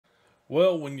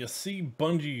Well, when you see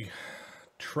Bungie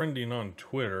trending on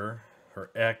Twitter or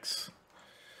X,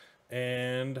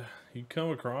 and you come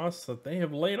across that they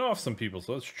have laid off some people.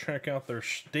 So let's check out their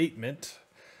statement.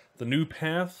 The new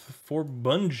path for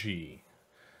Bungie.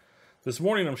 This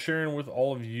morning I'm sharing with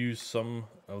all of you some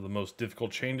of the most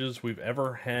difficult changes we've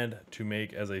ever had to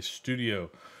make as a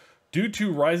studio. Due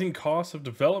to rising costs of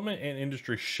development and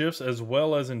industry shifts, as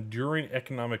well as enduring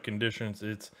economic conditions,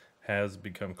 it has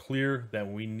become clear that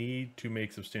we need to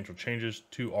make substantial changes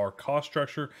to our cost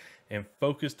structure and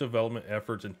focus development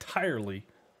efforts entirely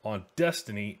on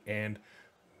Destiny and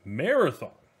Marathon.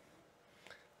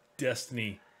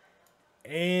 Destiny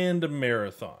and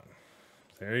Marathon.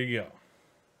 There you go.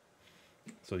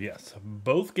 So yes,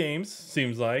 both games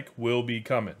seems like will be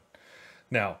coming.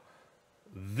 Now,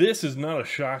 this is not a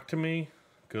shock to me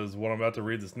because what I'm about to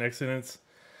read this next sentence,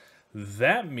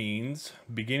 that means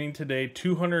beginning today,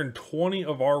 220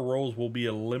 of our roles will be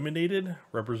eliminated,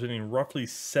 representing roughly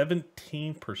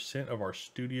 17% of our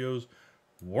studio's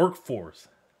workforce.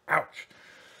 Ouch.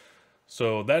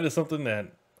 So that is something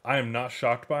that I am not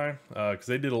shocked by because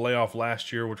they did a layoff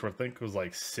last year, which I think was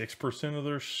like 6% of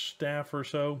their staff or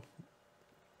so.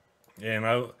 And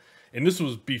this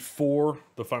was before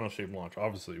the Final Shape launch,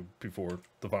 obviously before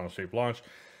the Final Shape launch.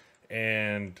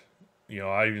 And, you know,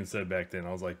 I even said back then,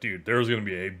 I was like, dude, there's going to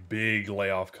be a big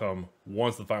layoff come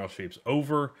once the Final Shape's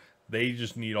over. They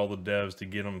just need all the devs to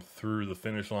get them through the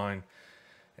finish line.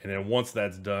 And then once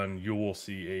that's done, you will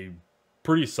see a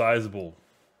pretty sizable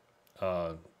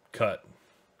cut.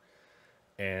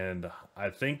 And I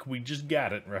think we just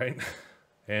got it, right?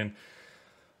 And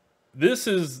this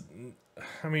is,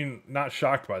 I mean, not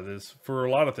shocked by this for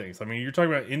a lot of things. I mean, you're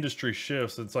talking about industry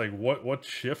shifts. It's like, what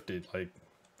shifted? Like,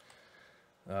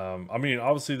 I mean,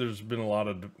 obviously there's been a lot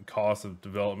of cost of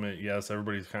development. Yes,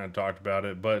 everybody's kind of talked about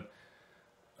it, but,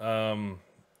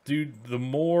 dude, the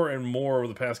more and more over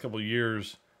the past couple of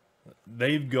years,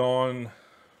 they've gone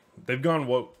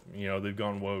woke, you know, they've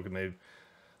gone woke and they've,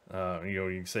 you know,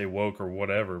 you can say woke or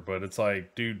whatever, but it's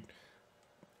like, dude,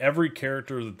 every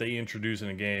character that they introduce in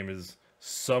a game is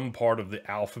some part of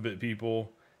the alphabet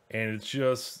people, and it's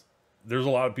just, there's a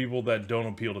lot of people that don't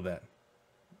appeal to that.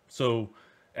 So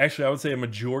actually I would say a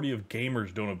majority of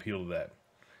gamers don't appeal to that.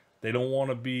 They don't want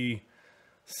to be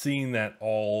seeing that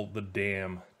all the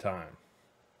damn time.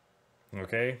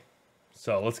 Okay,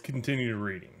 so let's continue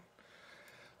reading.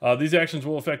 These actions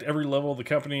will affect every level of the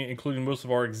company, including most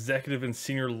of our executive and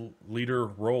senior leader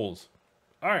roles.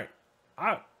 All right,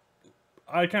 I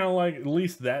kind of like at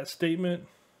least that statement.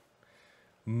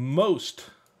 Most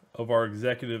of our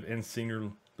executive and senior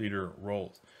leader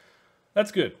roles.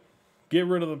 That's good. Get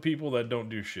rid of the people that don't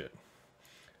do shit.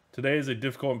 Today is a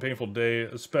difficult and painful day,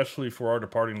 especially for our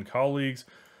departing colleagues,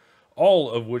 all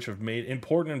of which have made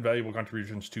important and valuable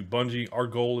contributions to Bungie. Our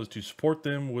goal is to support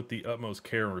them with the utmost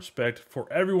care and respect.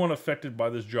 For everyone affected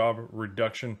by this job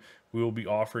reduction, we will be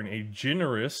offering a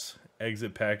generous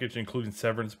exit package, including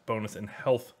severance, bonus, and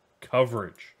health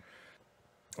coverage.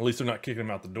 At least they're not kicking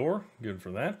them out the door. Good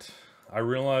for that. I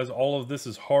realize all of this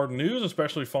is hard news,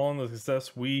 especially following the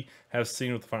success we have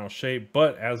seen with the Final Shape.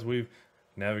 But as we've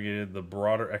navigated the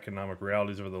broader economic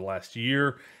realities over the last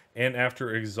year, and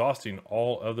after exhausting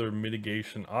all other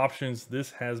mitigation options,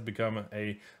 this has become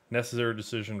a necessary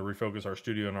decision to refocus our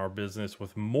studio and our business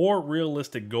with more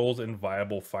realistic goals and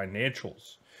viable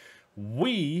financials.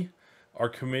 We are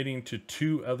committing to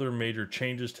two other major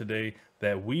changes today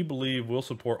that we believe will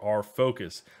support our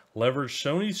focus, leverage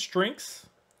Sony's strengths,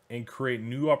 and create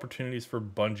new opportunities for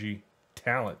Bungie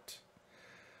talent.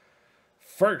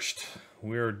 First,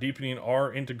 we are deepening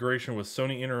our integration with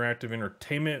Sony Interactive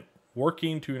Entertainment,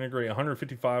 working to integrate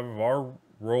 155 of our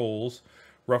roles,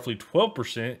 roughly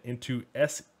 12%, into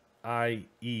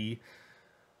SIE,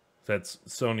 that's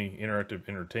Sony Interactive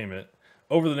Entertainment,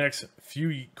 over the next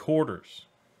few quarters.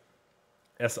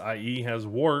 SIE has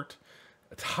worked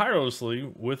tirelessly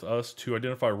with us to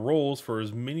identify roles for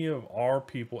as many of our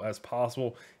people as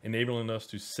possible, enabling us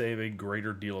to save a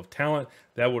greater deal of talent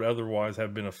that would otherwise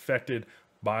have been affected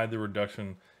by the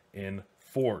reduction in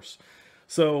force.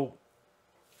 So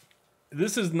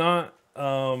this is not,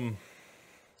 so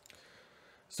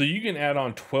you can add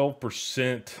on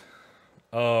 12%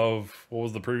 of, what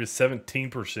was the previous,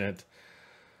 17%.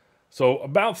 So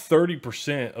about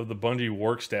 30% of the Bungie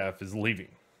work staff is leaving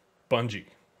Bungie.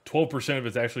 12% of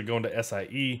it's actually going to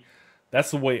SIE.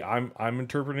 That's the way I'm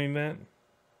interpreting that.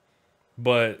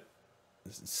 But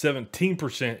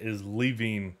 17% is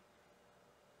leaving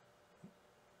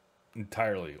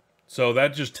entirely. So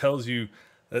that just tells you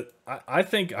that I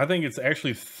think it's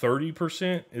actually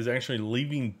 30% is actually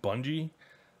leaving Bungie,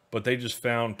 but they just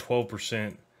found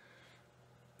 12%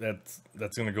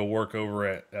 that's going to go work over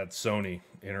at Sony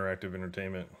Interactive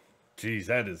Entertainment. Jeez,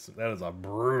 that is a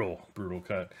brutal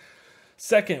cut.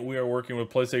 Second, we are working with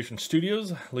PlayStation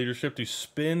Studios leadership to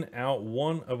spin out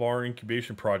one of our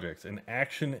incubation projects, an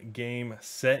action game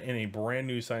set in a brand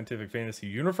new scientific fantasy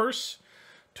universe,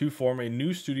 to form a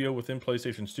new studio within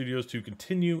PlayStation Studios to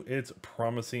continue its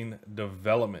promising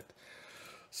development.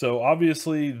 So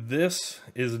obviously this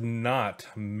is not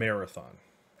Marathon,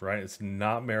 right? It's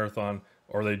not Marathon,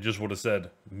 or they just would have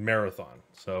said Marathon.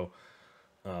 So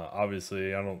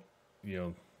obviously I don't,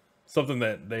 something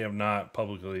that they have not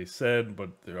publicly said, but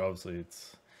they're obviously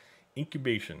it's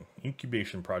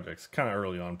incubation projects, kind of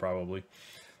early on probably.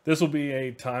 This will be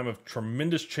a time of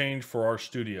tremendous change for our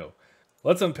studio.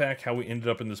 Let's unpack how we ended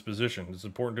up in this position. It's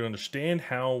important to understand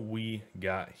how we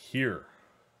got here.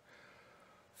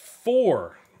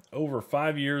 For over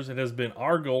 5 years, it has been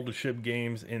our goal to ship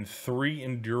games in 3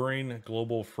 enduring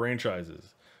global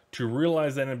franchises. To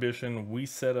realize that ambition, we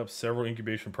set up several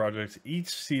incubation projects, each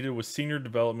seated with senior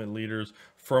development leaders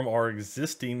from our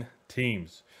existing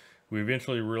teams. We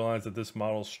eventually realized that this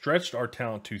model stretched our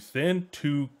talent too thin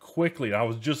too quickly. I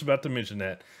was just about to mention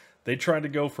that. They tried to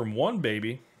go from one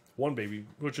baby,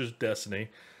 which is Destiny,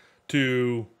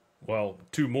 to, well,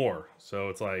 2 more. So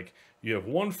it's like you have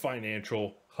one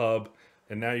financial hub,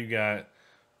 and now you got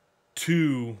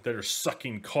 2 that are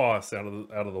sucking costs out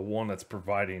of the one that's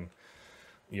providing,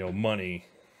 money.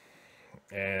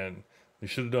 And they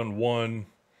should have done one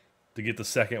to get the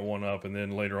second one up, and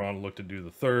then later on look to do the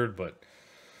third. But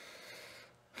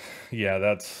yeah,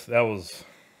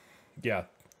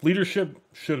 leadership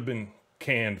should have been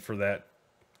canned for that.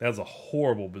 That's a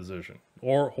horrible decision.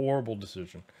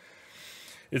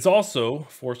 It's also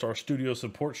forced our studio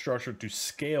support structure to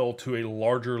scale to a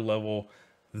larger level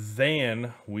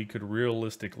than we could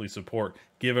realistically support,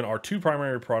 given our 2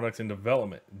 primary products in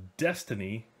development,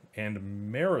 Destiny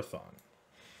and Marathon.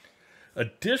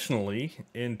 Additionally,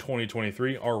 in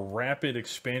 2023, our rapid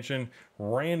expansion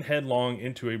ran headlong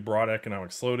into a broad economic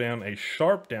slowdown, a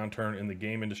sharp downturn in the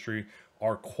game industry,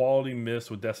 our quality miss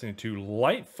with Destiny 2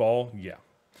 Lightfall,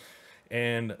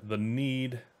 and the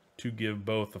need to give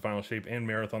both the Final Shape and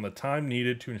Marathon the time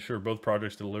needed to ensure both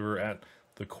projects deliver at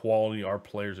the quality our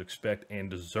players expect and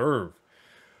deserve.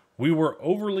 We were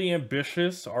overly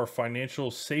ambitious. Our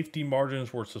financial safety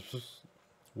margins were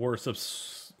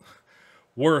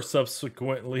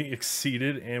subsequently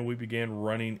exceeded, and we began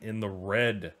running in the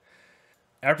red.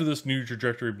 After this new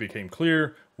trajectory became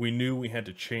clear, we knew we had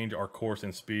to change our course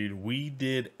and speed. We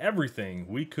did everything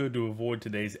we could to avoid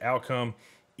today's outcome,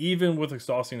 even with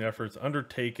exhausting efforts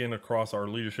undertaken across our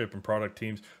leadership and product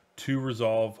teams to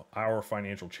resolve our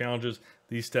financial challenges.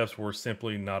 These steps were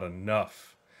simply not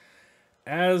enough.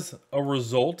 As a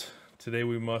result, today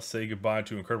we must say goodbye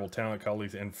to incredible talent,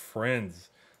 colleagues, and friends.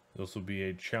 This will be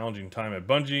a challenging time at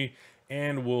Bungie,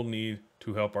 and we'll need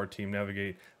to help our team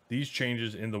navigate these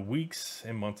changes in the weeks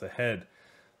and months ahead.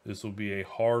 This will be a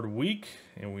hard week,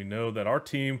 and we know that our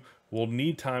team will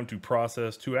need time to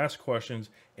process, to ask questions,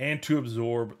 and to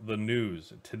absorb the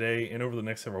news. Today and over the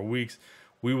next several weeks,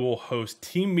 we will host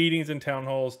team meetings and town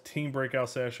halls, team breakout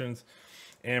sessions,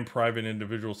 and private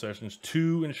individual sessions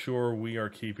to ensure we are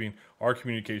keeping our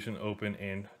communication open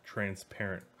and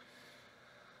transparent.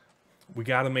 We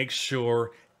got to make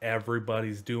sure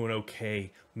everybody's doing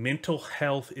okay. Mental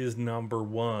health is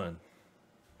 #1.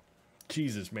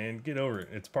 Jesus, man, get over it.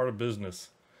 It's part of business.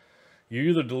 You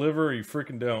either deliver or you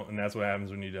freaking don't, and that's what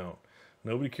happens when you don't.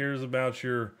 Nobody cares about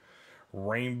your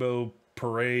rainbow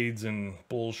parades and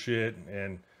bullshit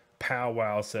and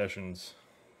powwow sessions.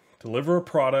 Deliver a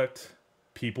product,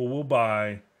 people will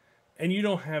buy, and you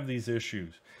don't have these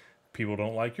issues. People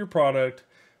don't like your product,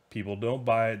 people don't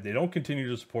buy it, they don't continue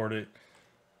to support it,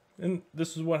 and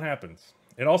this is what happens.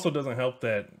 It also doesn't help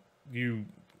that you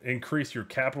increase your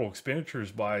capital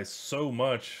expenditures by so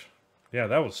much. Yeah,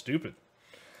 that was stupid.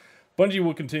 Bungie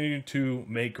will continue to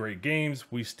make great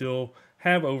games. We still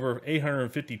have over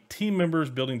 850 team members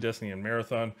building Destiny and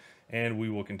Marathon, and we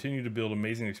will continue to build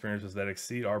amazing experiences that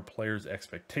exceed our players'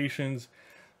 expectations.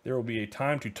 There will be a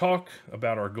time to talk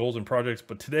about our goals and projects,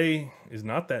 but today is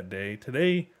not that day.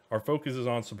 Today, our focus is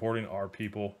on supporting our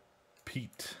people,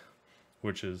 Pete,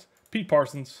 which is Pete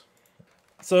Parsons.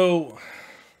 So,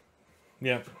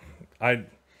 yeah, I'm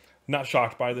not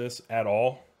shocked by this at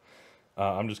all.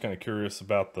 I'm just kind of curious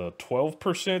about the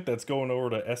 12% that's going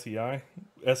over to SIE,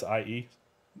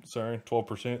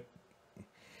 12%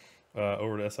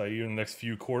 over to SIE in the next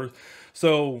few quarters.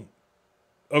 So,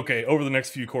 okay, over the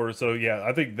next few quarters. So, yeah,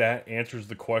 I think that answers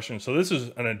the question. So, this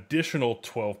is an additional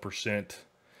 12%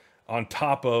 on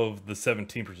top of the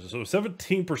 17%. So,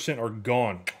 17% are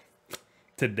gone.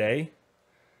 today,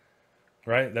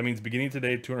 right? That means beginning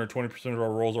today, 220% of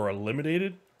our roles are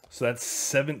eliminated. So that's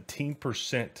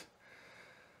 17%.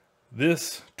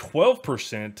 This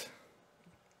 12%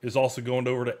 is also going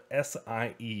over to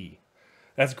SIE.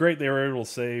 That's great. They were able to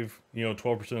save,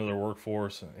 12% of their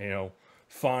workforce,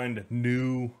 find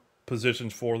new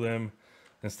positions for them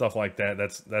and stuff like that.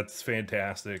 That's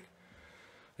fantastic.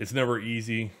 It's never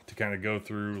easy to kind of go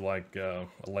through like a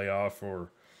layoff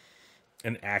or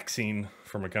an axing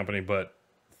from a company, but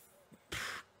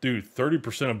dude,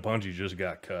 30% of Bungie just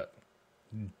got cut.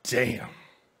 Damn.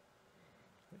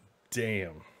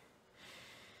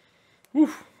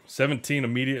 Whew. 17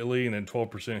 immediately, and then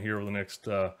 12% here over the next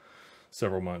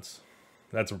several months.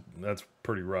 That's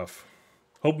pretty rough.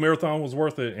 Hope Marathon was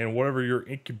worth it, and whatever your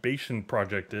incubation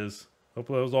project is, hope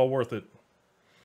that was all worth it.